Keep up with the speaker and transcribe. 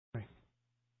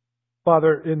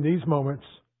Father, in these moments,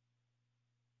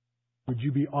 would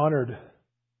you be honored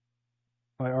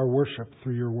by our worship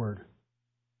through your word?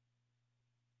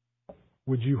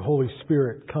 Would you, Holy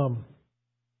Spirit, come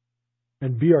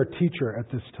and be our teacher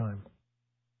at this time?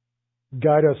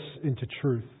 Guide us into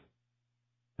truth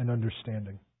and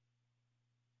understanding.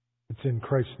 It's in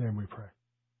Christ's name we pray.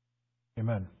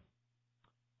 Amen.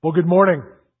 Well, good morning.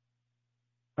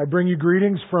 I bring you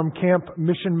greetings from Camp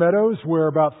Mission Meadows, where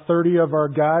about 30 of our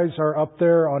guys are up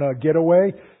there on a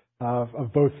getaway of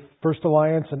both First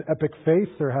Alliance and Epic Faith.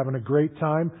 They're having a great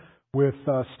time with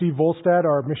Steve Volstad,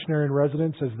 our missionary in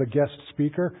residence, as the guest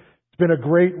speaker. It's been a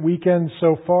great weekend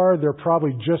so far. They're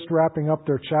probably just wrapping up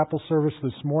their chapel service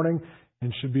this morning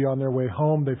and should be on their way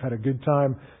home. They've had a good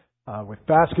time with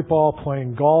basketball,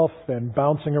 playing golf, and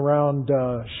bouncing around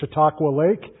Chautauqua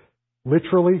Lake.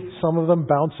 Literally, some of them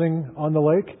bouncing on the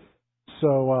lake.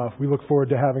 So we look forward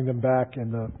to having them back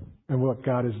and what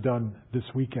God has done this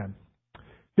weekend.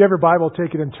 If you have your Bible,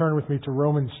 take it and turn with me to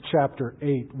Romans chapter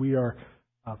 8. We are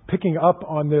picking up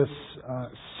on this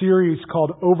series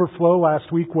called Overflow.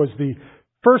 Last week was the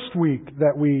first week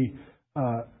that we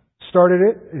started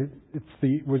it.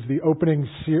 It was the opening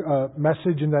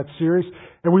message in that series.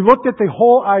 And we looked at the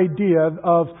whole idea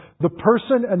of the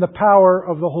person and the power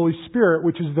of the Holy Spirit,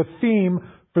 which is the theme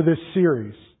for this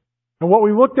series. And what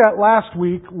we looked at last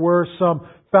week were some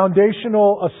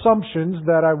foundational assumptions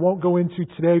that I won't go into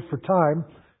today for time.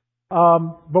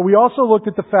 But we also looked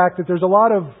at the fact that there's a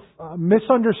lot of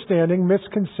misunderstanding,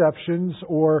 misconceptions,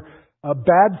 or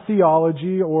bad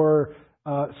theology, or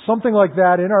something like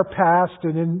that in our past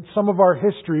and in some of our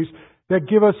histories that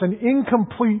give us an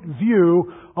incomplete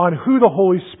view on who the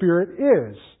Holy Spirit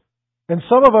is. And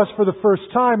some of us, for the first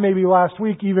time, maybe last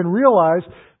week, even realized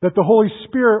that the Holy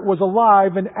Spirit was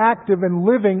alive and active and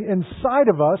living inside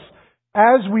of us.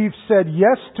 As we've said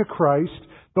yes to Christ,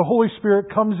 the Holy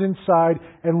Spirit comes inside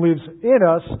and lives in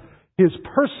us, His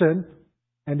person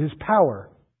and His power.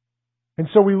 And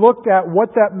so we looked at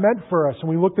what that meant for us, and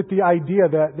we looked at the idea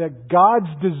that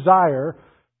God's desire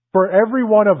for every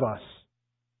one of us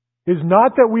is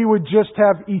not that we would just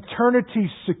have eternity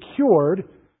secured,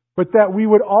 but that we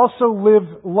would also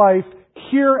live life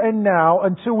here and now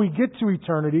until we get to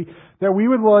eternity, that we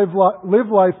would live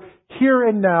life here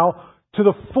and now to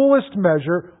the fullest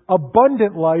measure,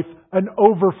 abundant life, an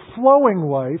overflowing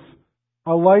life,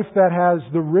 a life that has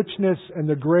the richness and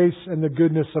the grace and the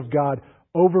goodness of God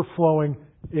overflowing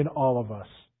in all of us.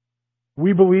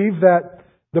 We believe that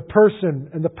the person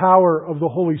and the power of the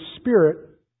Holy Spirit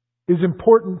is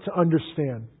important to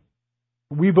understand.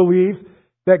 We believe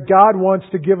that God wants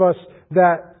to give us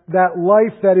that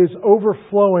life that is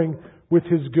overflowing with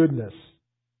His goodness.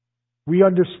 We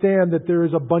understand that there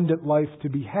is abundant life to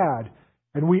be had.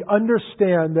 And we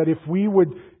understand that if we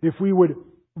would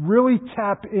really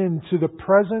tap into the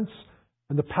presence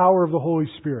and the power of the Holy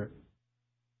Spirit,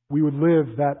 we would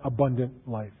live that abundant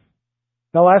life.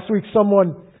 Now, last week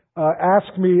someone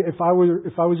asked me if I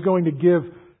was going to give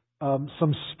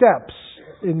some steps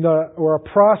or a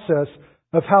process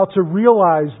of how to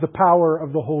realize the power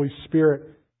of the Holy Spirit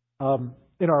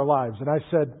in our lives. And I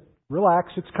said,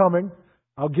 relax, it's coming.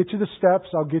 I'll get you the steps.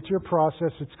 I'll get you a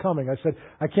process. It's coming. I said,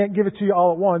 I can't give it to you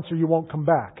all at once or you won't come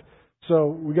back. So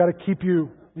we got to keep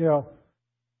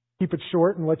it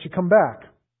short and let you come back.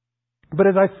 But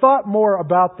as I thought more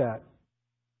about that,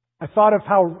 I thought of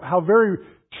how very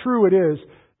true it is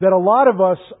that a lot of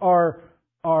us are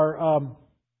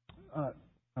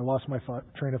I lost my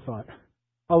train of thought.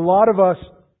 A lot of us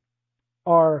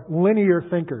are linear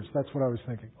thinkers. That's what I was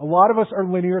thinking. A lot of us are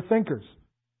linear thinkers.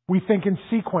 We think in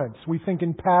sequence. We think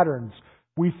in patterns.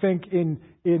 We think in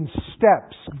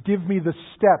steps. Give me the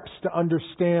steps to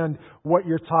understand what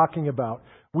you're talking about.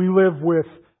 We live with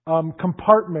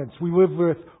compartments. We live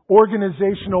with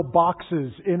organizational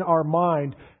boxes in our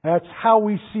mind. That's how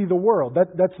we see the world.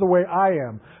 That's the way I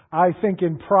am. I think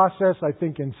in process. I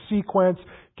think in sequence.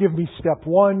 Give me step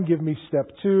 1. Give me step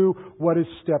 2. What is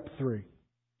step 3?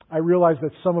 I realize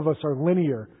that some of us are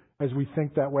linear as we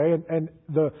think that way. And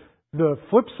the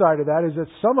flip side of that is that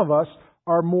some of us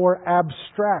are more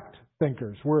abstract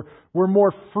thinkers. We're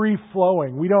more free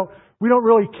flowing. We don't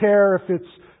really care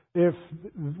if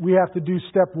we have to do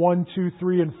step 1, 2,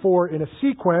 3, and 4 in a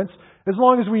sequence. As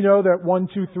long as we know that 1,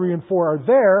 2, 3, and 4 are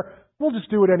there, we'll just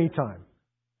do it any time.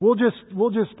 We'll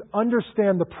just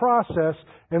understand the process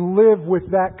and live with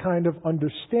that kind of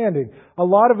understanding. A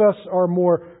lot of us are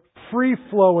more free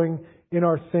flowing in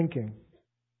our thinking.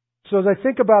 So as I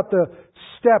think about the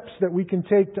steps that we can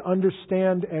take to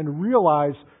understand and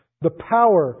realize the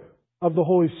power of the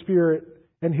Holy Spirit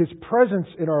and His presence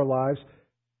in our lives,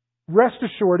 rest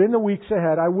assured, in the weeks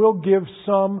ahead, I will give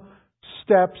some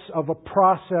steps of a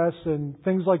process and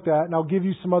things like that, and I'll give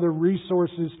you some other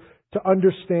resources to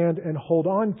understand and hold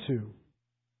on to.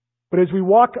 But as we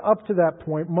walk up to that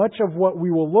point, much of what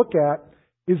we will look at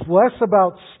is less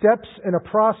about steps in a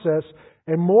process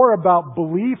and more about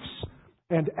beliefs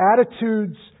and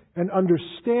attitudes and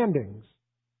understandings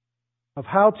of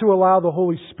how to allow the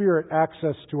Holy Spirit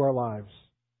access to our lives.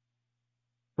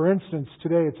 For instance,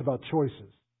 today it's about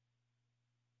choices.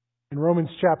 In Romans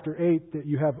chapter 8 that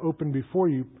you have open before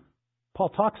you, Paul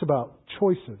talks about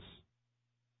choices.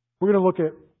 We're going to look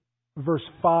at verse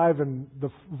 5 and the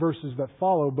verses that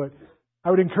follow, but I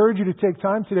would encourage you to take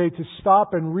time today to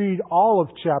stop and read all of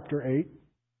chapter 8.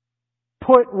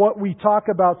 Put what we talk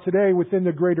about today within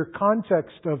the greater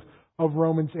context of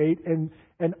Romans 8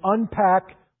 and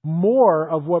unpack more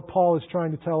of what Paul is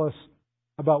trying to tell us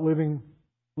about living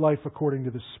life according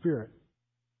to the Spirit.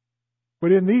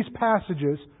 But in these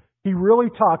passages, he really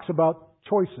talks about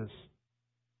choices.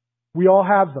 We all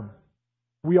have them.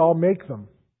 We all make them.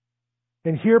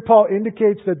 And here Paul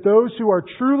indicates that those who are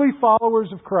truly followers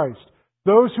of Christ,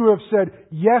 those who have said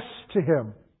yes to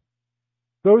Him,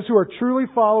 those who are truly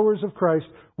followers of Christ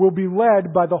will be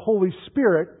led by the Holy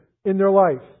Spirit in their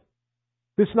life.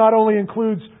 This not only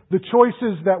includes the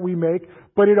choices that we make,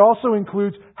 but it also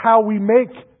includes how we make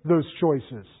those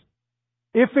choices.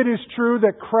 If it is true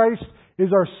that Christ is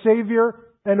our Savior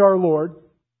and our Lord,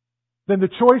 then the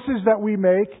choices that we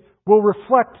make will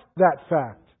reflect that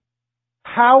fact.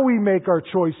 How we make our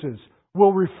choices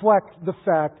will reflect the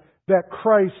fact that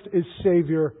Christ is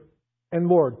Savior and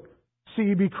Lord.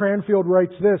 C.E.B. Cranfield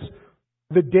writes this: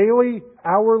 "The daily,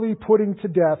 hourly putting to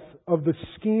death of the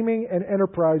scheming and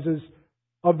enterprises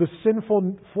of the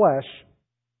sinful flesh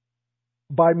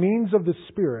by means of the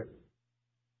Spirit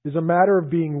is a matter of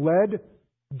being led,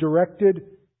 directed,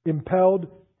 impelled,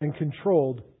 and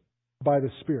controlled by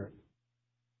the Spirit."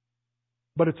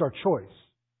 But it's our choice.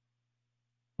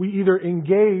 We either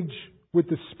engage with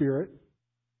the Spirit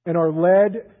and are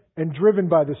led and driven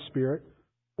by the Spirit,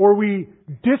 or we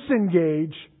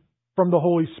disengage from the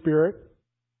Holy Spirit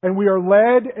and we are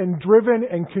led and driven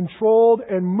and controlled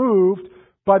and moved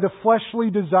by the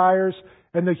fleshly desires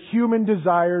and the human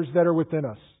desires that are within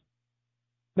us.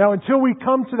 Now, until we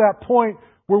come to that point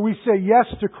where we say yes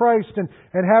to Christ and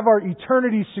have our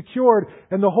eternity secured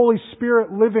and the Holy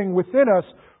Spirit living within us,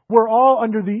 we're all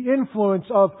under the influence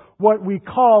of what we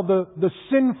call the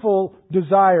sinful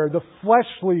desire, the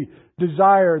fleshly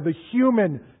desire, the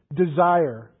human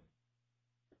desire.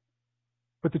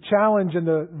 But the challenge and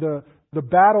the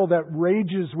battle that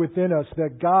rages within us,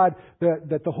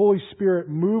 that the Holy Spirit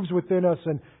moves within us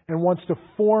and wants to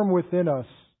form within us,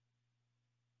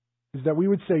 is that we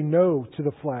would say no to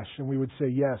the flesh and we would say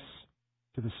yes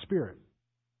to the Spirit.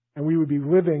 And we would be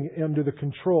living under the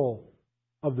control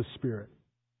of the Spirit.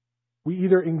 We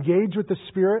either engage with the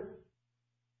Spirit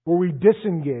or we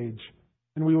disengage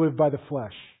and we live by the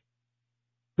flesh.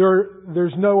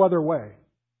 There's no other way.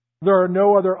 There are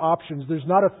no other options. There's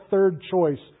not a third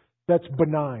choice that's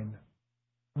benign.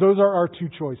 Those are our two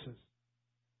choices.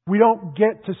 We don't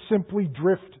get to simply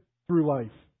drift through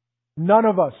life. None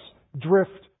of us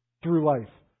drift through life.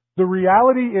 The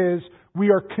reality is we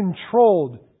are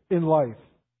controlled in life.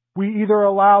 We either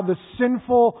allow the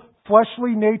sinful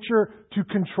fleshly nature to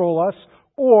control us,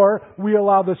 or we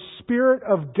allow the Spirit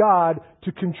of God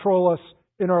to control us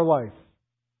in our life.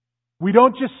 We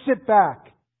don't just sit back.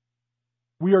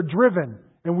 We are driven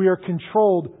and we are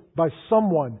controlled by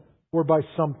someone or by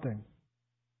something.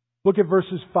 Look at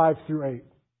verses 5 through 8.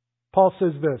 Paul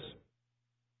says this: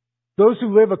 "Those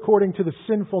who live according to the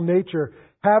sinful nature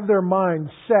have their minds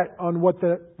set on what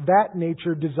that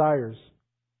nature desires.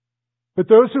 But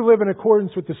those who live in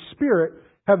accordance with the Spirit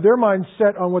have their minds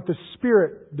set on what the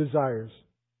Spirit desires.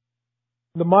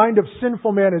 The mind of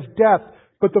sinful man is death,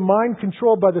 but the mind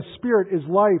controlled by the Spirit is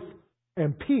life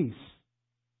and peace.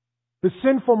 The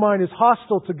sinful mind is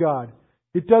hostile to God.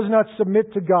 It does not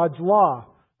submit to God's law,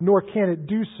 nor can it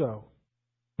do so.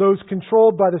 Those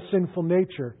controlled by the sinful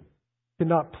nature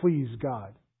cannot please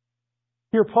God."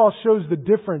 Here Paul shows the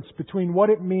difference between what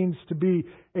it means to be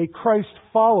a Christ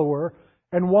follower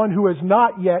and one who has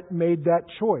not yet made that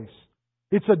choice.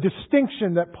 It's a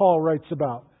distinction that Paul writes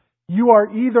about. You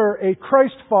are either a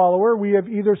Christ follower, we have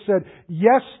either said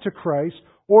yes to Christ,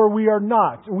 or we are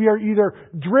not. We are either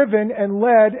driven and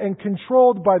led and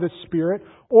controlled by the Spirit,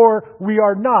 or we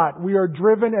are not. We are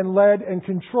driven and led and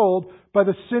controlled by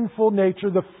the sinful nature,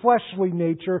 the fleshly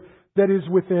nature that is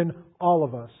within all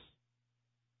of us.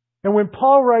 And when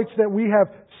Paul writes that we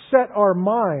have set our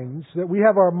minds, that we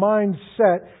have our minds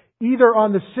set, either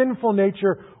on the sinful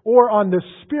nature or on the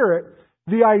Spirit,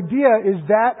 the idea is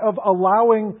that of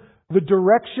allowing the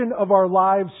direction of our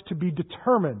lives to be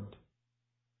determined.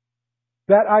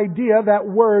 That idea, that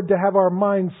word, to have our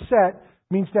mind set,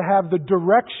 means to have the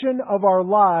direction of our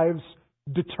lives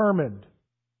determined.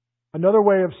 Another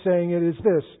way of saying it is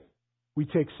this: we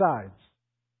take sides.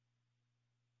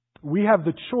 We have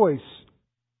the choice.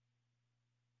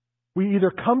 We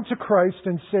either come to Christ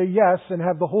and say yes and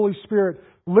have the Holy Spirit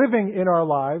living in our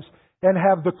lives and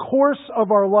have the course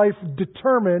of our life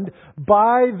determined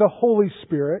by the Holy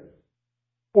Spirit,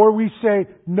 or we say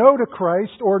no to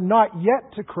Christ or not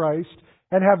yet to Christ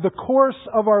and have the course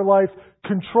of our life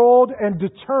controlled and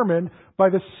determined by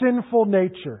the sinful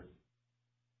nature.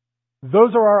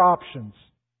 Those are our options.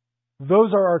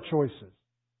 Those are our choices.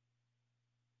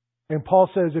 And Paul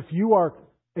says if you are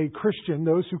a Christian,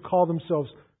 those who call themselves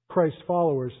Christ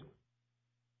followers,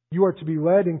 you are to be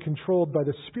led and controlled by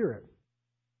the Spirit.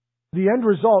 The end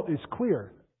result is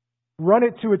clear. Run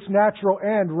it to its natural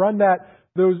end. Run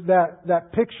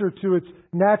that picture to its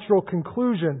natural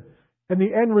conclusion. And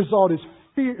the end result is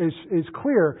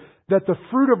clear, that the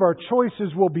fruit of our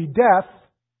choices will be death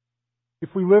if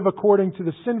we live according to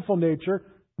the sinful nature,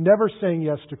 never saying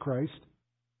yes to Christ.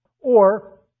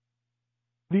 Or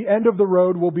the end of the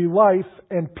road will be life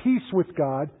and peace with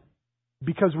God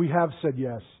because we have said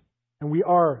yes and we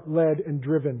are led and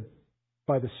driven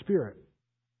by the Spirit.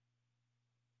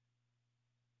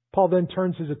 Paul then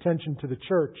turns his attention to the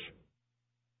church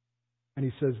and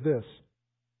he says this: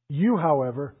 you,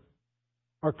 however,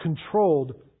 are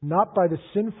controlled not by the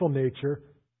sinful nature,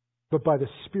 but by the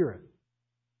Spirit.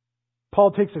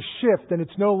 Paul takes a shift, and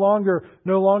it's no longer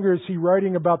is he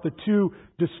writing about the two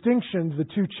distinctions, the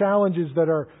two challenges that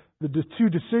are, the two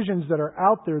decisions that are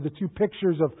out there, the two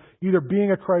pictures of either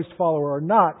being a Christ follower or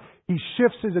not. He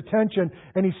shifts his attention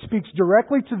and he speaks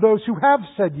directly to those who have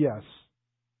said yes.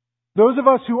 Those of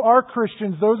us who are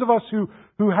Christians, those of us who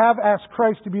have asked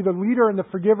Christ to be the leader and the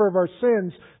forgiver of our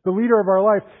sins, the leader of our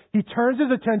life, he turns his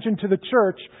attention to the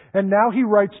church, and now he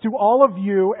writes to all of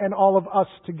you and all of us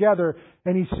together,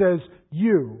 and he says,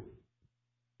 you,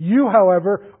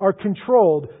 however, are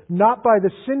controlled not by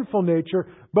the sinful nature,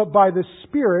 but by the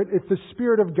Spirit, if the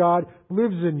Spirit of God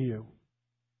lives in you.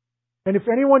 And if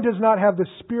anyone does not have the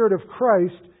Spirit of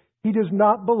Christ, he does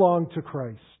not belong to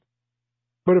Christ.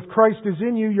 But if Christ is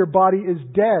in you, your body is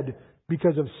dead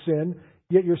because of sin,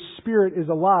 yet your spirit is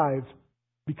alive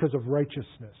because of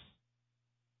righteousness.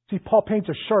 See, Paul paints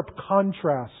a sharp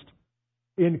contrast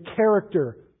in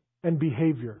character and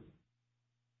behavior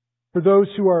for those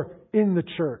who are in the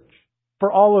church.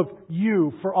 For all of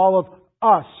you, for all of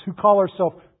us who call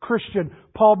ourselves Christian,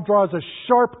 Paul draws a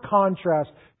sharp contrast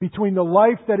between the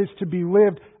life that is to be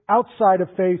lived outside of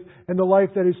faith and the life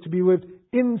that is to be lived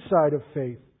inside of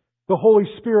faith. The Holy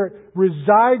Spirit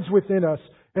resides within us,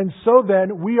 and so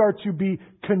then we are to be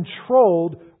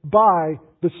controlled by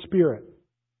the Spirit.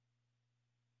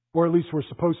 Or at least we're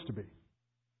supposed to be.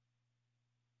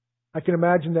 I can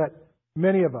imagine that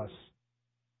many of us,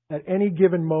 at any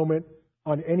given moment,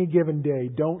 on any given day,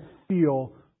 don't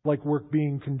feel like we're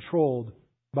being controlled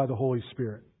by the Holy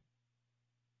Spirit.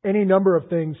 Any number of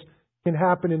things can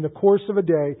happen in the course of a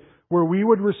day where we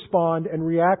would respond and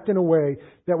react in a way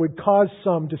that would cause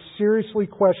some to seriously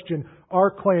question our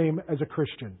claim as a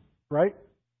Christian. Right?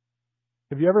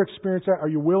 Have you ever experienced that? Are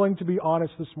you willing to be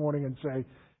honest this morning and say,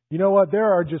 you know what,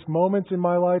 there are just moments in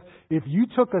my life, if you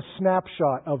took a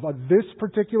snapshot of this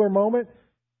particular moment,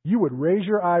 you would raise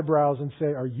your eyebrows and say,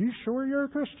 are you sure you're a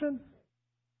Christian?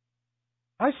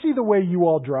 I see the way you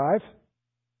all drive.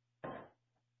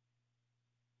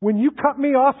 When you cut me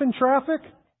off in traffic,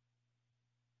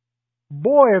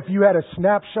 boy, if you had a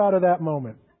snapshot of that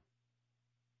moment.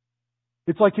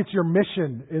 It's like it's your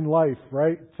mission in life,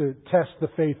 right? To test the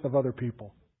faith of other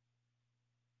people.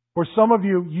 Or some of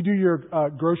you do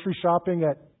your grocery shopping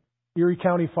at Erie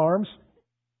County Farms.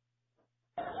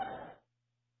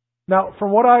 Now,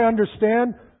 from what I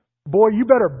understand, boy, you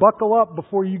better buckle up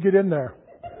before you get in there.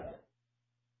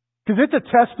 Because it's a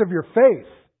test of your faith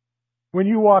when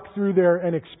you walk through there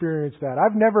and experience that.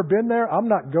 I've never been there. I'm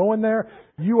not going there.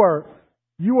 You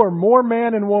are more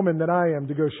man and woman than I am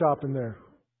to go shopping there.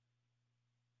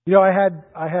 You know,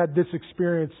 I had this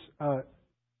experience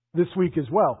this week as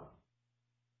well.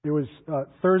 It was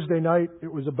Thursday night.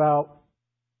 It was about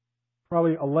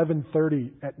probably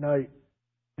 11:30 at night,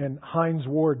 and Hines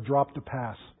Ward dropped a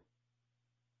pass.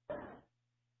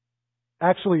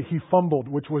 Actually, he fumbled,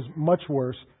 which was much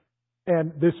worse.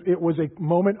 And it was a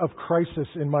moment of crisis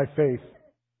in my faith.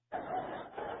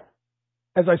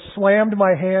 As I slammed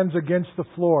my hands against the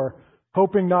floor,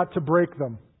 hoping not to break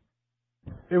them.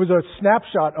 It was a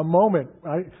snapshot, a moment.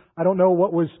 I don't know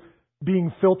what was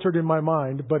being filtered in my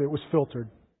mind, but it was filtered.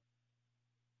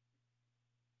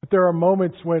 But there are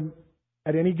moments when,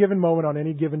 at any given moment on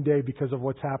any given day, because of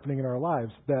what's happening in our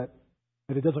lives, that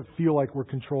it doesn't feel like we're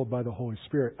controlled by the Holy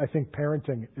Spirit. I think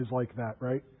parenting is like that,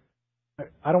 right?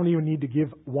 I don't even need to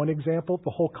give one example.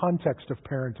 The whole context of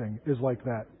parenting is like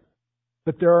that.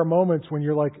 But there are moments when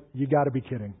you're like, you got to be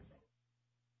kidding.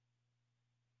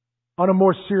 On a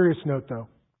more serious note, though,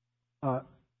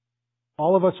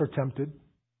 all of us are tempted.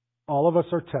 All of us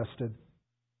are tested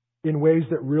in ways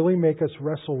that really make us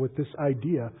wrestle with this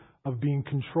idea of being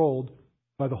controlled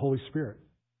by the Holy Spirit.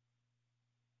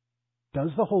 Does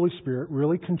the Holy Spirit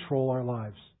really control our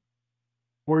lives?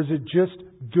 Or is it just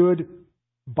good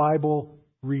Bible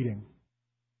reading?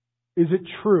 Is it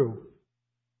true?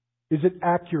 Is it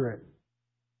accurate?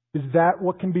 Is that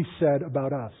what can be said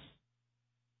about us?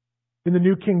 In the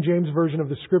New King James Version of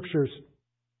the Scriptures,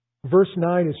 verse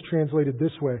 9 is translated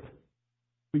this way: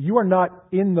 "But you are not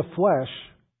in the flesh,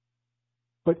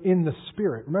 but in the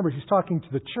Spirit." Remember, he's talking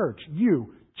to the church.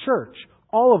 You, church,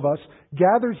 all of us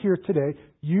gathered here today,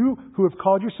 you who have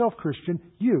called yourself Christian,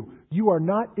 you are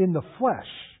not in the flesh.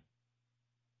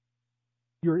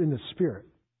 You're in the Spirit.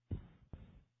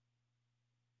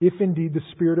 If indeed the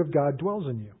Spirit of God dwells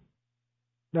in you.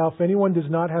 Now, if anyone does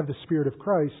not have the Spirit of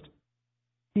Christ,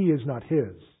 he is not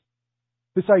his.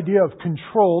 This idea of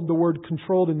controlled, the word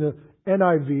controlled in the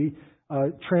NIV,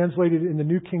 translated in the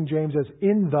New King James as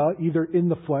either in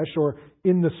the flesh or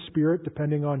in the Spirit,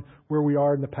 depending on where we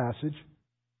are in the passage,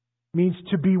 means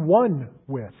to be one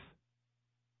with,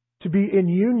 to be in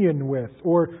union with,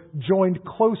 or joined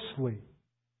closely.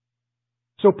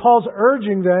 So Paul's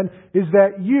urging then is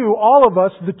that you, all of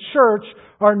us, the church,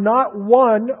 are not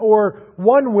one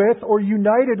with or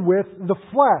united with the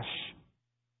flesh,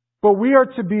 but we are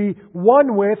to be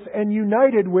one with and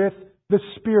united with the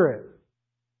Spirit.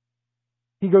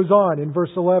 He goes on in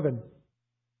verse 11.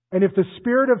 "And if the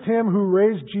Spirit of Him who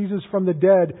raised Jesus from the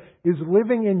dead is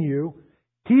living in you,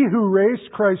 He who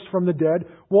raised Christ from the dead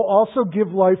will also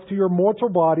give life to your mortal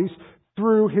bodies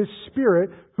through His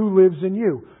Spirit who lives in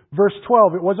you." Verse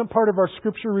 12, it wasn't part of our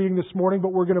scripture reading this morning,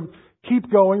 but we're going to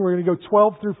keep going. We're going to go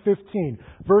 12 through 15.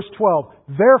 Verse 12,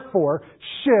 "Therefore,"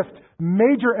 shift,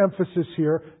 major emphasis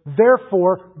here,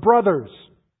 "therefore, brothers."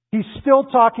 He's still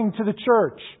talking to the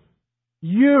church.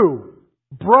 You,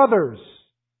 brothers,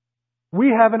 we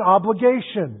have an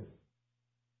obligation.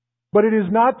 But it is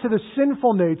not to the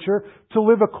sinful nature to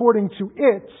live according to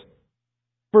it.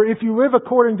 For if you live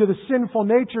according to the sinful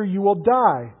nature, you will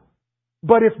die.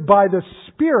 But if by the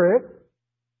Spirit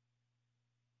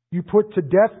you put to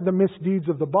death the misdeeds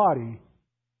of the body,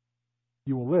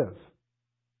 you will live.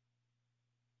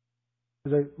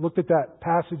 As I looked at that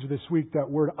passage this week, that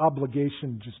word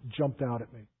obligation just jumped out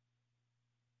at me.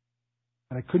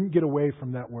 And I couldn't get away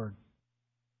from that word.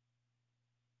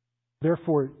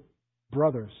 Therefore,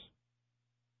 brothers,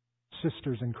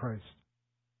 sisters in Christ,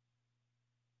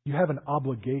 you have an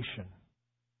obligation.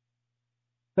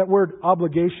 That word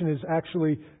obligation is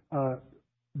actually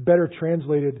better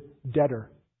translated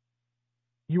debtor.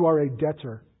 You are a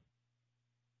debtor.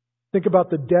 Think about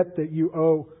the debt that you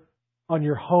owe on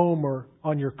your home or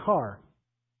on your car.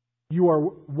 You are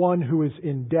one who is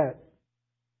in debt.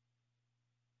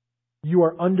 You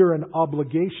are under an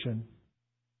obligation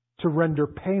to render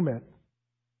payment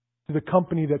to the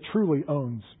company that truly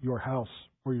owns your house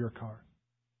or your car.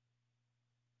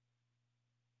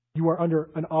 You are under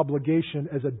an obligation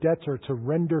as a debtor to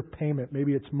render payment.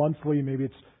 Maybe it's monthly, maybe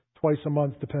it's twice a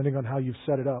month, depending on how you've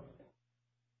set it up.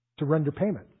 To render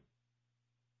payment.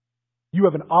 You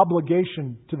have an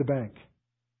obligation to the bank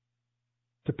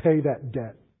to pay that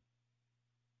debt.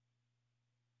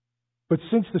 But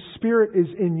since the Spirit is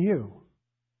in you,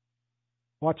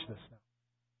 watch this now.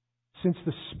 Since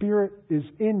the Spirit is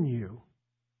in you,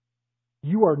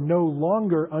 you are no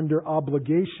longer under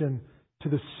obligation to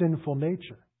the sinful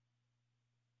nature.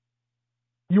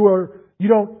 You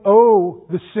don't owe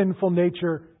the sinful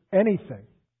nature anything.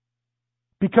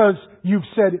 Because you've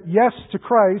said yes to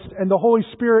Christ and the Holy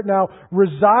Spirit now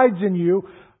resides in you,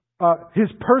 His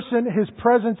person, His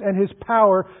presence, and His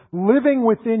power living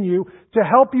within you to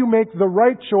help you make the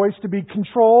right choice, to be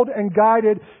controlled and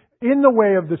guided in the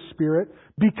way of the Spirit.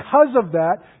 Because of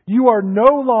that, you are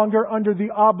no longer under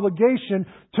the obligation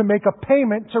to make a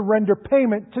payment, to render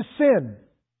payment to sin.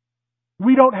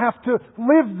 We don't have to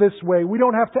live this way. We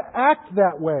don't have to act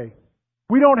that way.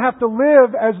 We don't have to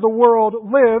live as the world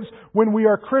lives when we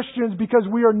are Christians, because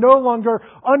we are no longer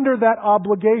under that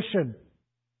obligation.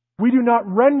 We do not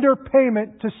render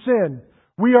payment to sin.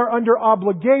 We are under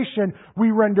obligation.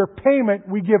 We render payment.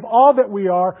 We give all that we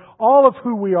are, all of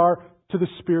who we are, to the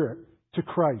Spirit, to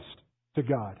Christ, to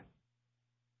God.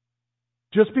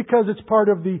 Just because it's part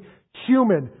of the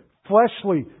human,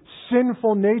 fleshly,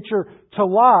 sinful nature to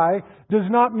lie does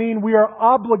not mean we are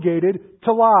obligated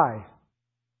to lie.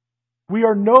 We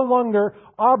are no longer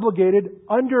obligated,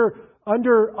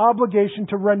 under obligation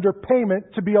to render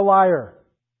payment to be a liar.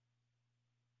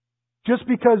 Just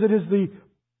because it is the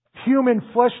human,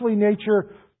 fleshly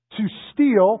nature to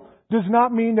steal does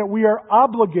not mean that we are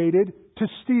obligated to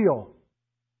steal.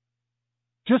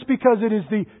 Just because it is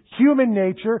the human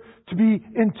nature to be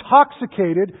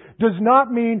intoxicated does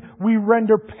not mean we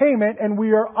render payment and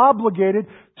we are obligated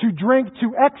to drink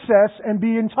to excess and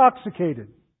be intoxicated.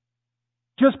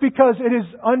 Just because it is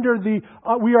under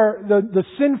the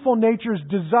sinful nature's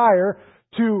desire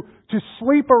to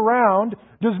sleep around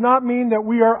does not mean that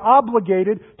we are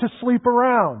obligated to sleep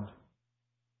around.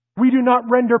 We do not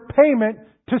render payment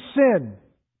to sin.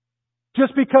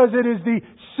 Just because it is the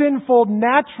sinful,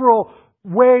 natural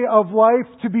way of life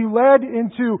to be led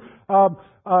into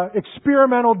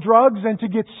experimental drugs and to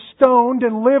get stoned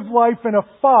and live life in a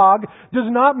fog does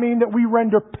not mean that we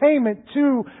render payment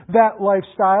to that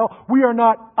lifestyle. We are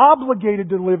not obligated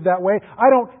to live that way. I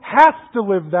don't have to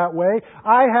live that way.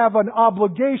 I have an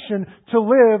obligation to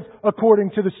live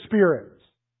according to the Spirit.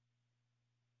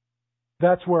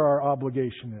 That's where our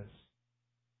obligation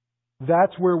is.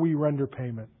 That's where we render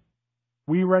payment.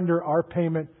 We render our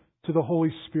payment to the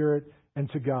Holy Spirit and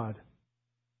to God.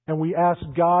 And we ask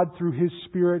God through His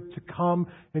Spirit to come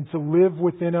and to live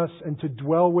within us and to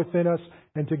dwell within us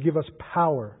and to give us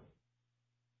power.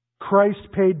 Christ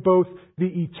paid both the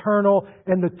eternal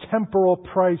and the temporal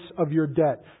price of your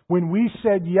debt. When we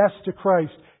said yes to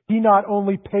Christ, He not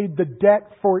only paid the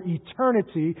debt for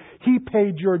eternity, He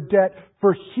paid your debt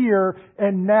for here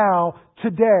and now,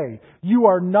 today. You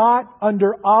are not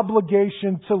under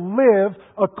obligation to live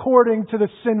according to the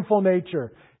sinful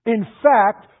nature. In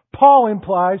fact, Paul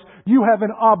implies you have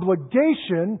an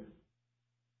obligation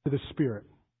to the Spirit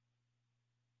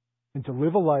and to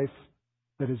live a life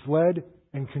that is led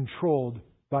and controlled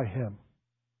by Him.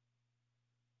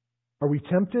 Are we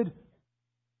tempted?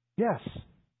 Yes.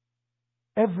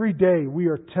 Every day we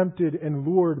are tempted and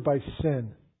lured by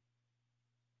sin.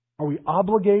 Are we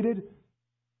obligated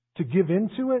to give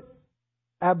into it?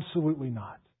 Absolutely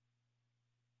not.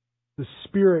 The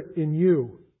Spirit in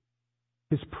you,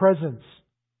 His presence,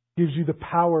 gives you the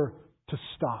power to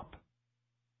stop.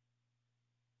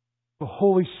 The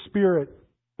Holy Spirit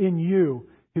in you,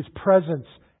 His presence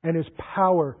and His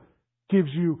power gives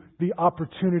you the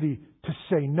opportunity to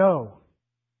say no,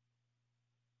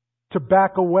 to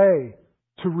back away,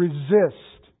 to resist,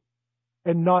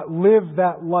 and not live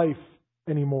that life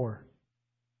anymore.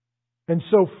 And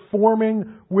so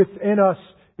forming within us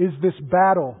is this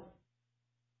battle.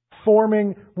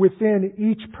 Forming within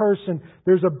each person,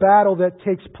 there's a battle that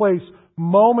takes place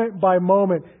moment by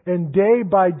moment and day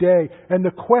by day. And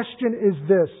the question is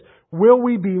this: will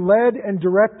we be led and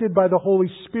directed by the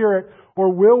Holy Spirit,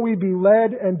 or will we be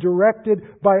led and directed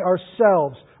by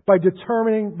ourselves, by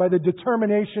the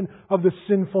determination of the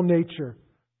sinful nature?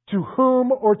 To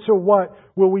whom or to what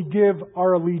will we give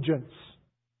our allegiance?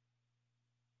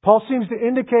 Paul seems to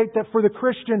indicate that for the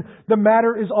Christian, the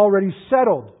matter is already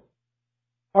settled.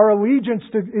 Our allegiance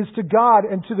is to God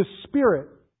and to the Spirit.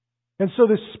 And so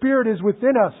the Spirit is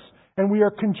within us, and we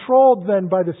are controlled then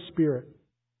by the Spirit.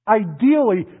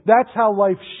 Ideally, that's how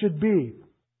life should be.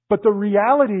 But the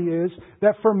reality is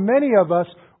that for many of us,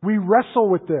 we wrestle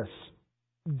with this.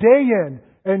 Day in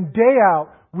and day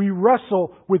out, we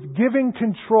wrestle with giving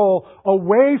control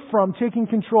away from, taking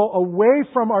control away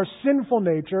from our sinful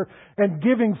nature and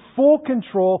giving full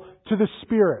control to the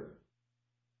Spirit.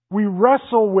 We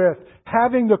wrestle with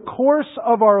having the course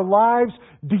of our lives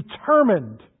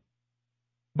determined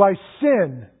by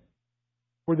sin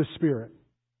or the Spirit.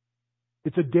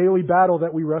 It's a daily battle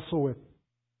that we wrestle with.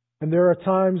 And there are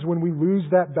times when we lose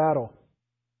that battle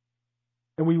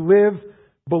and we live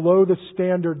below the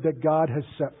standard that God has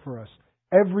set for us.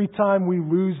 Every time we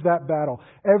lose that battle,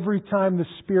 every time the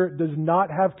Spirit does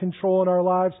not have control in our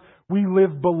lives, we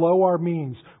live below our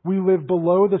means. We live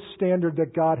below the standard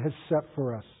that God has set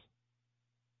for us.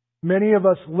 Many of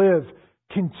us live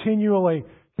continually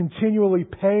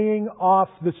paying off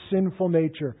the sinful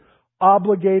nature,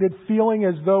 obligated, feeling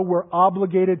as though we're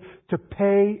obligated to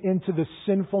pay into the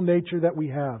sinful nature that we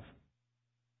have.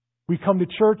 We come to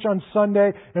church on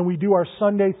Sunday and we do our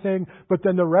Sunday thing, but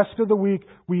then the rest of the week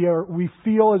we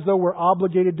feel as though we're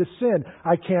obligated to sin.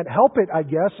 I can't help it, I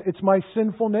guess. It's my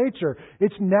sinful nature.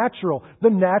 It's natural. The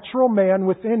natural man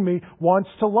within me wants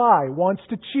to lie, wants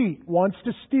to cheat, wants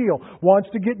to steal, wants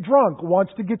to get drunk,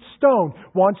 wants to get stoned,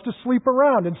 wants to sleep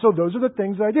around. And so those are the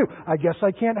things I do. I guess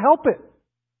I can't help it.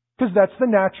 Because that's the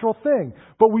natural thing.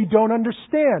 But we don't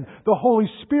understand. The Holy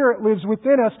Spirit lives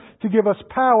within us to give us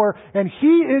power, and He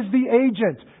is the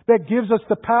agent that gives us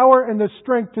the power and the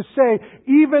strength to say,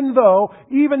 even though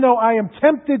I am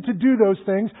tempted to do those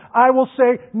things, I will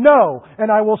say no,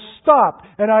 and I will stop.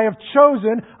 And I have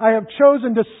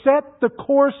chosen to set the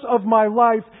course of my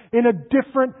life in a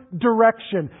different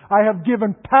direction. I have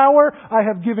given power, I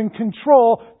have given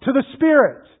control to the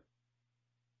Spirit.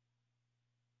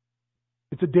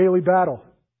 It's a daily battle.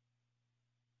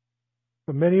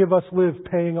 But many of us live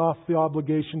paying off the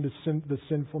obligation to the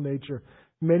sinful nature.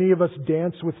 Many of us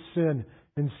dance with sin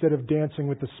instead of dancing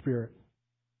with the Spirit.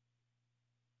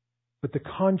 But the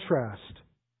contrast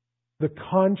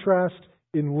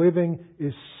in living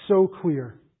is so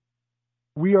clear.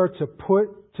 We are to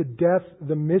put to death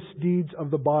the misdeeds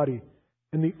of the body.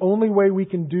 And the only way we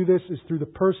can do this is through the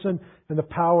person and the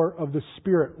power of the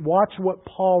Spirit. Watch what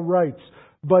Paul writes.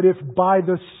 But if by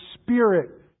the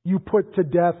Spirit you put to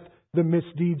death the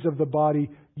misdeeds of the body,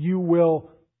 you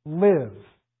will live.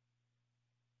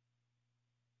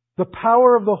 The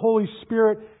power of the Holy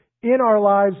Spirit in our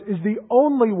lives is the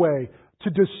only way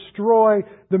to destroy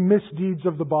the misdeeds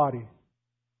of the body.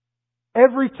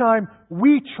 Every time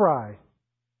we try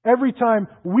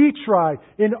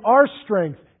in our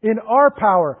strength, in our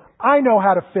power, I know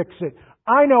how to fix it.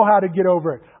 I know how to get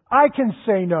over it. I can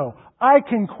say no. I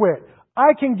can quit.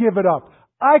 I can give it up.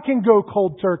 I can go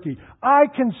cold turkey. I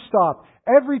can stop.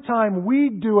 Every time we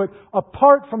do it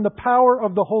apart from the power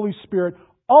of the Holy Spirit,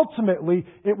 ultimately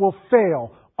it will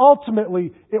fail.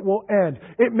 Ultimately it will end.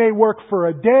 It may work for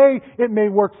a day. It may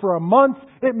work for a month.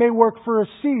 It may work for a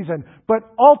season. But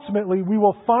ultimately we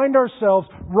will find ourselves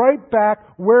right back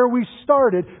where we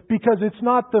started, because it's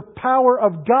not the power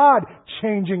of God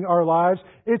changing our lives.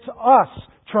 It's us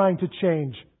trying to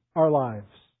change our lives.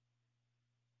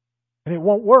 And it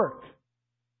won't work.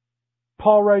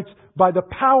 Paul writes, by the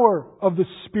power of the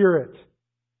Spirit,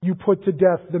 you put to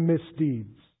death the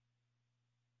misdeeds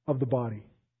of the body.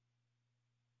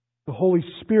 The Holy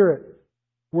Spirit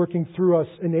working through us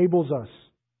enables us.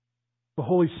 The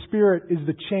Holy Spirit is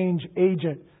the change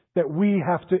agent that we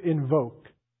have to invoke.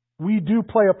 We do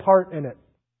play a part in it.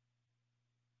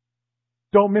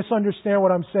 Don't misunderstand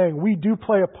what I'm saying. We do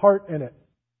play a part in it.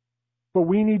 But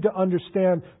we need to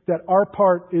understand that our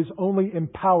part is only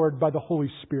empowered by the Holy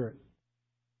Spirit.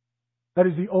 That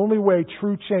is the only way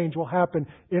true change will happen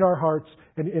in our hearts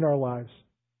and in our lives.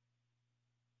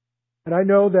 And I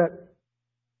know that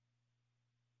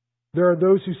there are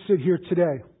those who sit here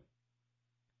today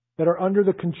that are under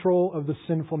the control of the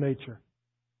sinful nature.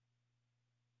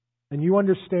 And you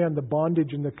understand the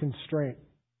bondage and the constraint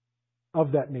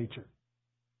of that nature.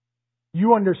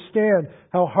 You understand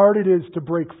how hard it is to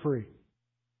break free.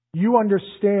 You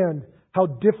understand how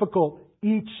difficult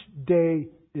each day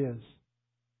is.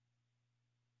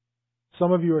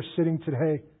 Some of you are sitting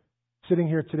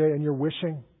here today, and you're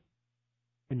wishing,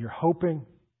 and you're hoping,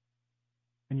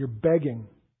 and you're begging,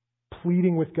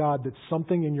 pleading with God that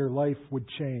something in your life would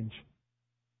change.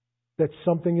 That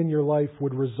something in your life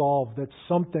would resolve. That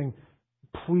something,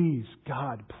 please,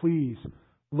 God, please,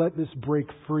 let this break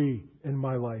free in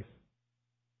my life.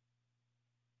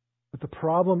 But the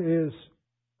problem is,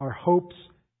 our hopes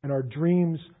and our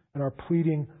dreams and our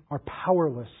pleading are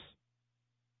powerless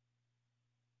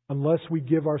unless we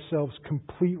give ourselves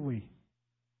completely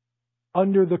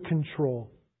under the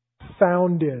control,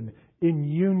 found in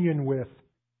union with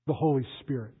the Holy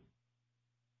Spirit.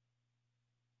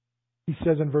 He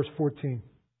says in verse 14,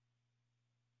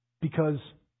 because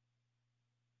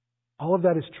all of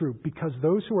that is true, because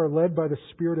those who are led by the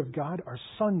Spirit of God are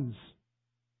sons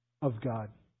of God.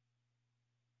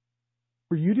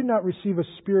 For you did not receive a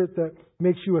spirit that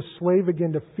makes you a slave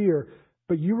again to fear,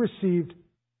 but you received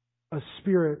a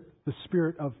spirit, the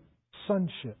spirit of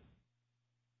sonship.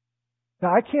 Now,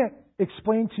 I can't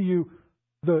explain to you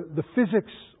the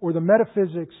physics or the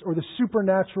metaphysics or the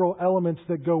supernatural elements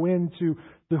that go into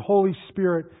the Holy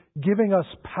Spirit giving us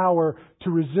power to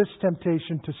resist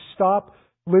temptation, to stop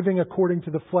living according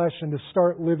to the flesh and to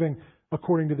start living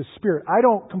according to the Spirit. I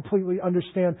don't completely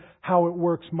understand how it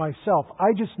works myself.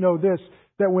 I just know this,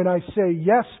 that when I say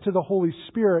yes to the Holy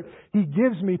Spirit, He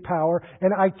gives me power,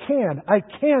 and I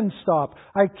can stop.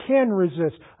 I can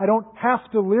resist. I don't have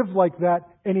to live like that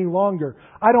any longer.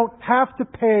 I don't have to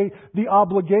pay the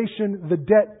obligation, the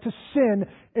debt to sin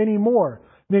anymore.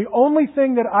 The only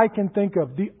thing that I can think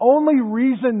of, the only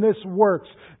reason this works,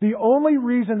 the only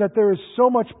reason that there is so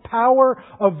much power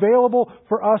available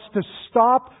for us to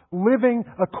stop living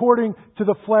according to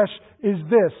the flesh is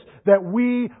this, that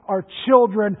we are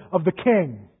children of the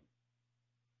King.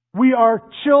 We are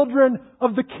children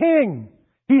of the King.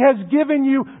 He has given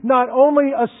you not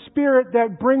only a spirit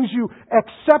that brings you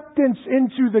acceptance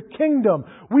into the kingdom.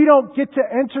 We don't get to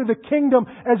enter the kingdom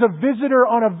as a visitor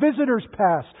on a visitor's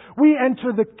pass. We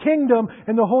enter the kingdom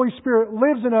and the Holy Spirit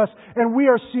lives in us and we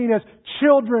are seen as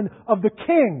children of the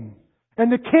King. And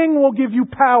the King will give you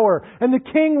power, and the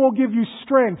King will give you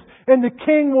strength, and the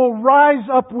King will rise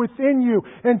up within you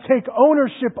and take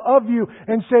ownership of you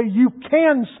and say, you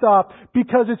can stop,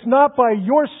 because it's not by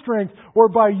your strength or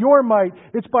by your might,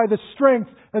 it's by the strength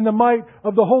and the might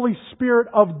of the Holy Spirit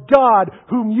of God,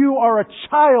 whom you are a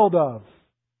child of.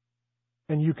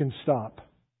 And you can stop,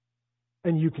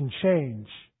 and you can change,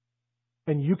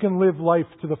 and you can live life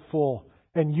to the full,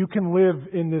 and you can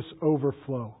live in this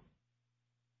overflow.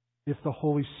 If the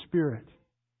Holy Spirit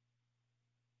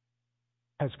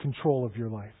has control of your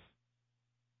life.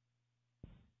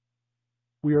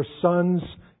 We are sons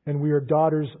and we are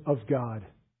daughters of God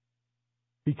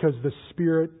because the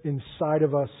Spirit inside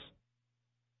of us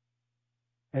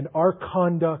and our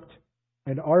conduct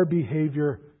and our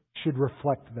behavior should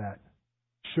reflect that,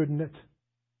 shouldn't it?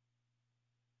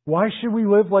 Why should we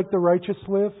live like the righteous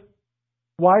live?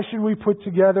 Why should we put to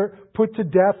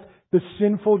death the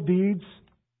sinful deeds?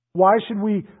 Why should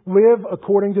we live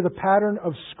according to the pattern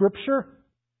of Scripture?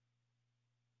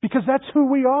 Because that's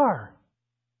who we are.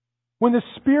 When the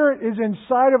Spirit is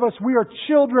inside of us, we are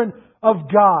children of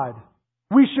God.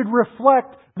 We should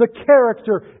reflect the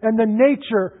character and the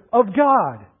nature of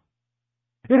God.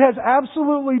 It has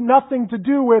absolutely nothing to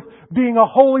do with being a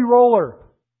holy roller.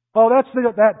 Oh, that's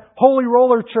that holy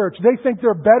roller church. They think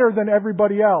they're better than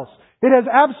everybody else. It has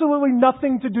absolutely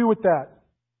nothing to do with that.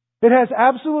 It has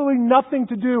absolutely nothing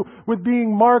to do with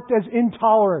being marked as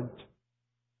intolerant.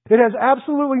 It has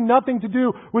absolutely nothing to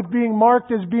do with being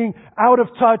marked as being out of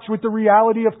touch with the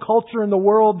reality of culture and the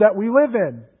world that we live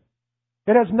in.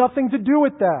 It has nothing to do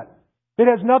with that. It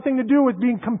has nothing to do with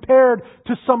being compared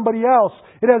to somebody else.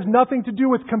 It has nothing to do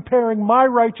with comparing my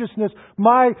righteousness,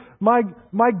 my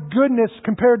goodness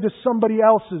compared to somebody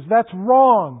else's. That's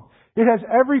wrong. It has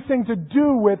everything to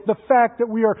do with the fact that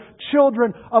we are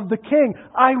children of the King.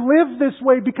 I live this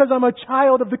way because I'm a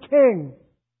child of the King.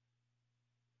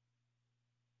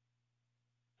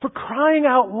 For crying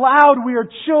out loud, we are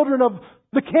children of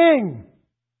the King.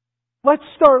 Let's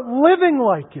start living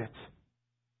like it.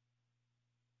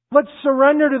 Let's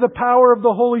surrender to the power of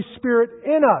the Holy Spirit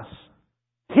in us.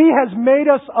 He has made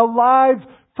us alive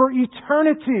for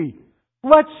eternity.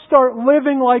 Let's start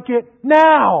living like it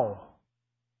now.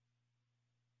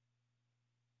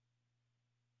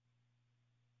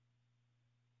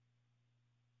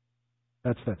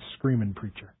 That's that screaming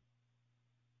preacher.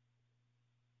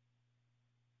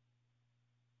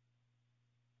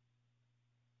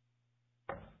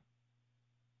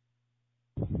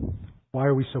 Why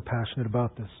are we so passionate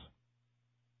about this?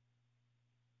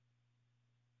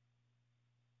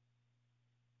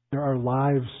 There are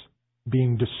lives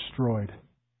being destroyed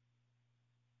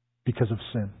because of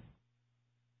sin.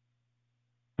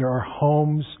 There are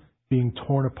homes being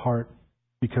torn apart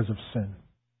because of sin.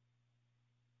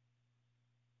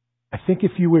 I think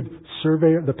if you would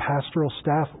survey the pastoral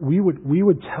staff, we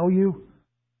would tell you,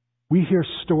 we hear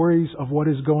stories of what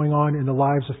is going on in the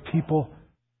lives of people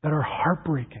that are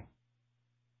heartbreaking.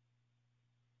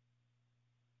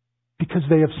 Because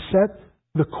they have set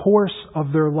the course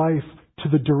of their life to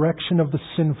the direction of the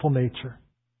sinful nature.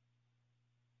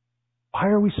 Why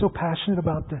are we so passionate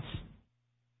about this?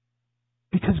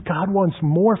 Because God wants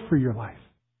more for your life.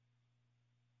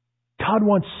 God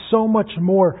wants so much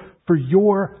more for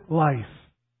your life.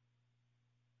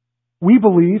 We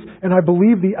believe, and I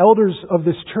believe the elders of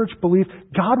this church believe,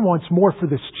 God wants more for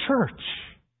this church.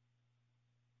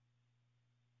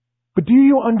 But do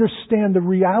you understand the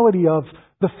reality of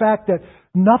the fact that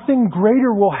nothing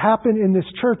greater will happen in this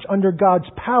church under God's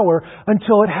power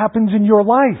until it happens in your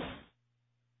life?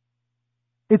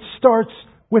 It starts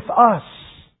with us.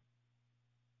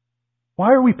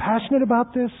 Why are we passionate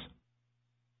about this?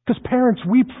 Because parents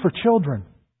weep for children.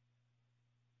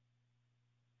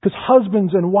 Because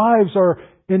husbands and wives are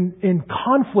in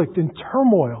conflict, in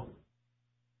turmoil.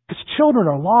 Because children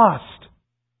are lost.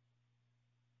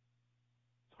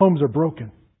 Homes are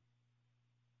broken.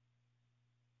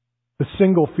 The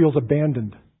single feels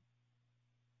abandoned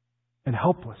and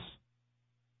helpless.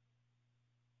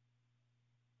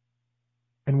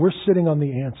 And we're sitting on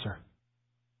the answer.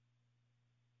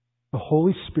 The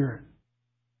Holy Spirit.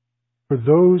 For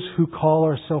those who call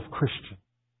ourselves Christian,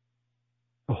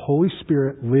 the Holy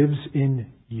Spirit lives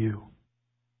in you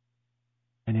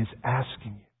and is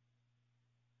asking you,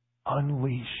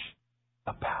 unleash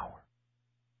the power.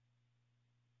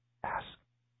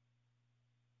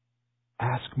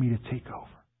 Ask me to take over.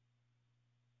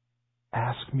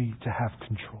 Ask me to have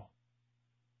control.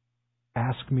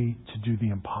 Ask me to do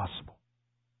the impossible.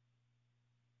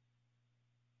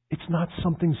 It's not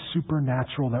something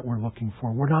supernatural that we're looking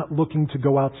for. We're not looking to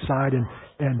go outside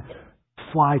and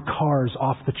fly cars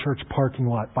off the church parking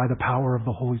lot by the power of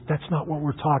the Holy Spirit. That's not what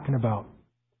we're talking about.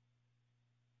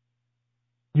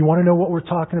 You want to know what we're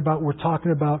talking about? We're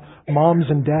talking about moms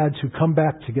and dads who come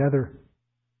back together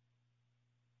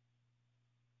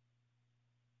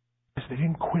because they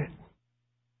didn't quit.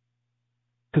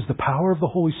 Because the power of the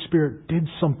Holy Spirit did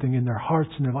something in their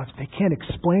hearts and their lives. They can't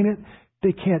explain it.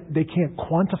 They can't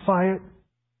quantify it.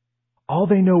 All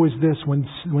they know is this: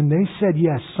 when they said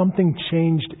yes, something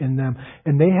changed in them,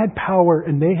 and they had power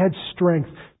and they had strength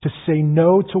to say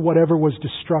no to whatever was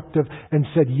destructive and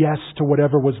said yes to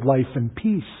whatever was life and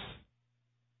peace.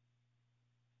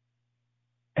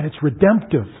 And it's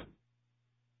redemptive,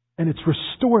 and it's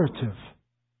restorative,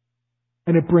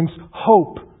 and it brings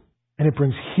hope, and it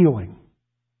brings healing.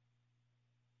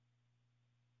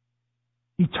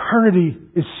 Eternity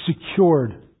is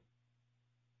secured.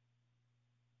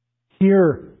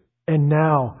 Here and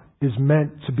now is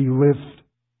meant to be lived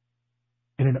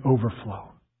in an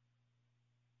overflow.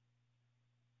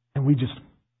 And we just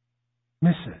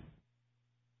miss it.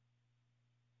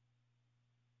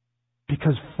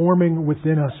 Because forming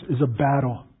within us is a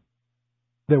battle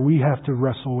that we have to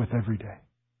wrestle with every day.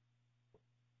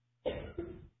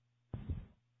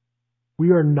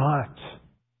 We are not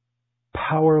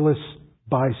powerless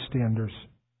bystanders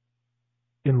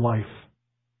in life.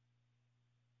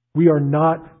 We are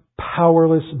not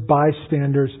powerless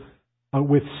bystanders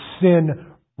with sin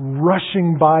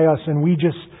rushing by us, and we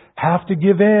just have to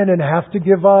give in and have to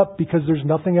give up because there's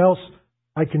nothing else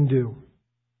I can do.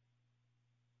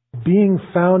 Being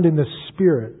found in the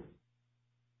Spirit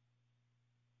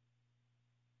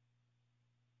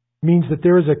means that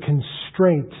there is a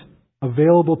constraint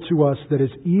available to us that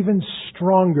is even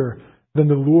stronger than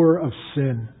the lure of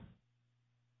sin.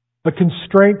 A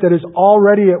constraint that is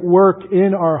already at work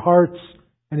in our hearts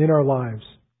and in our lives.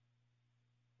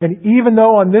 And even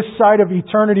though on this side of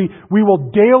eternity we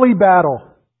will daily battle,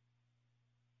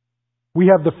 we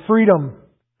have the freedom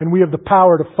and we have the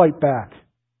power to fight back.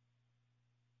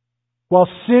 While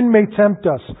sin may tempt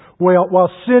us, while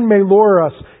sin may lure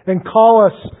us and call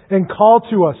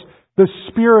to us, the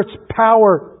Spirit's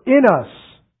power in us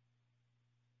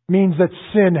means that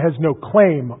sin has no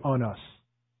claim on us.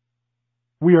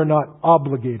 We are not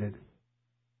obligated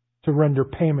to render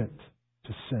payment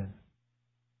to sin.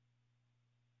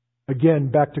 Again,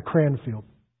 back to Cranfield.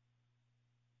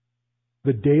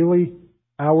 The daily,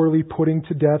 hourly putting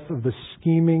to death of the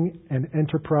scheming and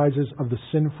enterprises of the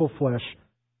sinful flesh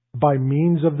by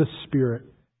means of the Spirit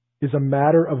is a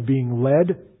matter of being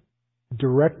led,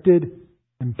 directed,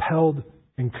 impelled,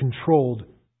 and controlled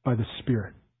by the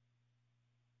Spirit.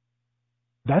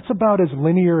 That's about as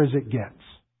linear as it gets.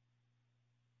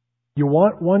 You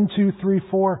want 1, 2, 3,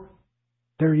 4?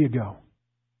 There you go.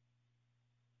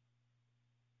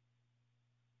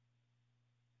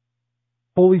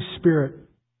 Holy Spirit,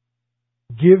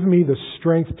 give me the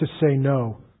strength to say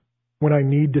no when I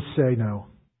need to say no.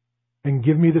 And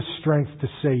give me the strength to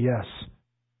say yes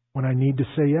when I need to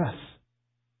say yes.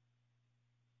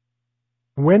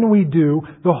 When we do,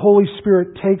 the Holy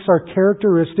Spirit takes our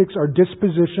characteristics, our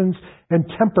dispositions, and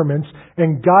temperaments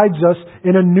and guides us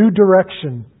in a new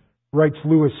direction, writes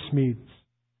Lewis Smedes.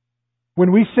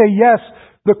 When we say yes,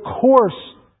 the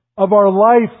course of our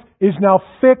life is now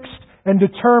fixed and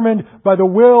determined by the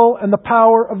will and the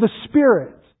power of the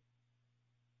Spirit.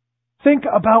 Think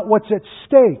about what's at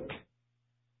stake.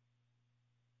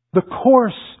 The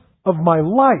course of my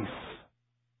life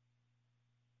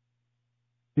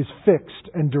is fixed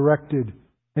and directed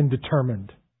and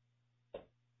determined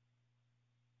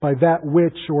by that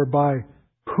which or by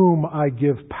whom I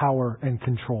give power and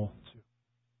control to.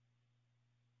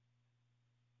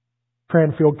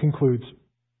 Cranfield concludes,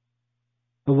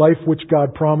 the life which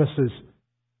God promises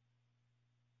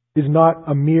is not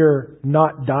a mere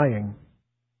not dying,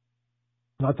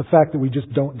 not the fact that we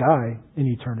just don't die in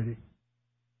eternity.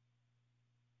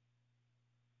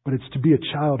 but it's to be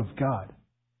a child of God.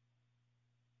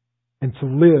 And to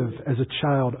live as a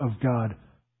child of God,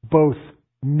 both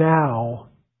now,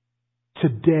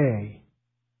 today,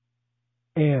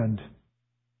 and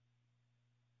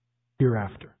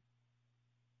hereafter.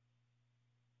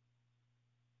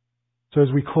 So as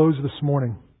we close this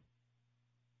morning,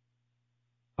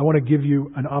 I want to give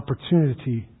you an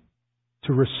opportunity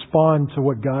to respond to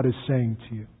what God is saying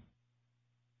to you.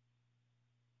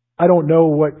 I don't know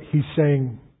what He's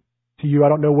saying to you. I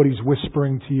don't know what He's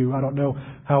whispering to you. I don't know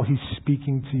how He's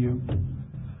speaking to you.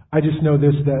 I just know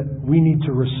this, that we need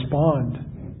to respond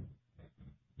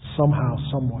somehow,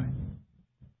 some way.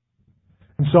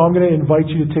 And so I'm going to invite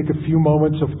you to take a few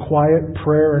moments of quiet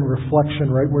prayer and reflection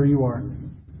right where you are.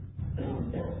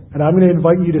 And I'm going to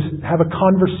invite you to have a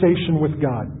conversation with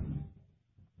God.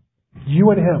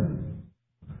 You and Him.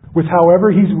 With however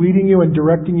He's leading you and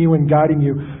directing you and guiding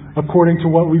you according to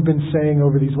what we've been saying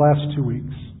over these last 2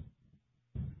 weeks.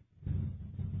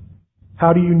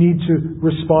 How do you need to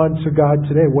respond to God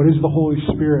today? What is the Holy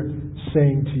Spirit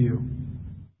saying to you?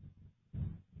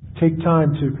 Take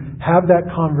time to have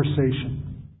that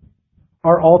conversation.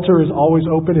 Our altar is always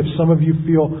open. If some of you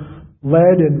feel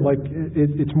led and like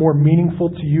it's more meaningful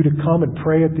to you to come and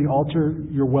pray at the altar,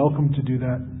 you're welcome to do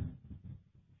that.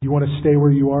 If you want to stay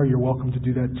where you are, you're welcome to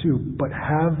do that too. But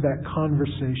have that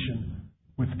conversation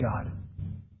with God.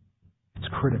 It's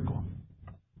critical.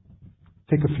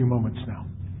 Take a few moments now.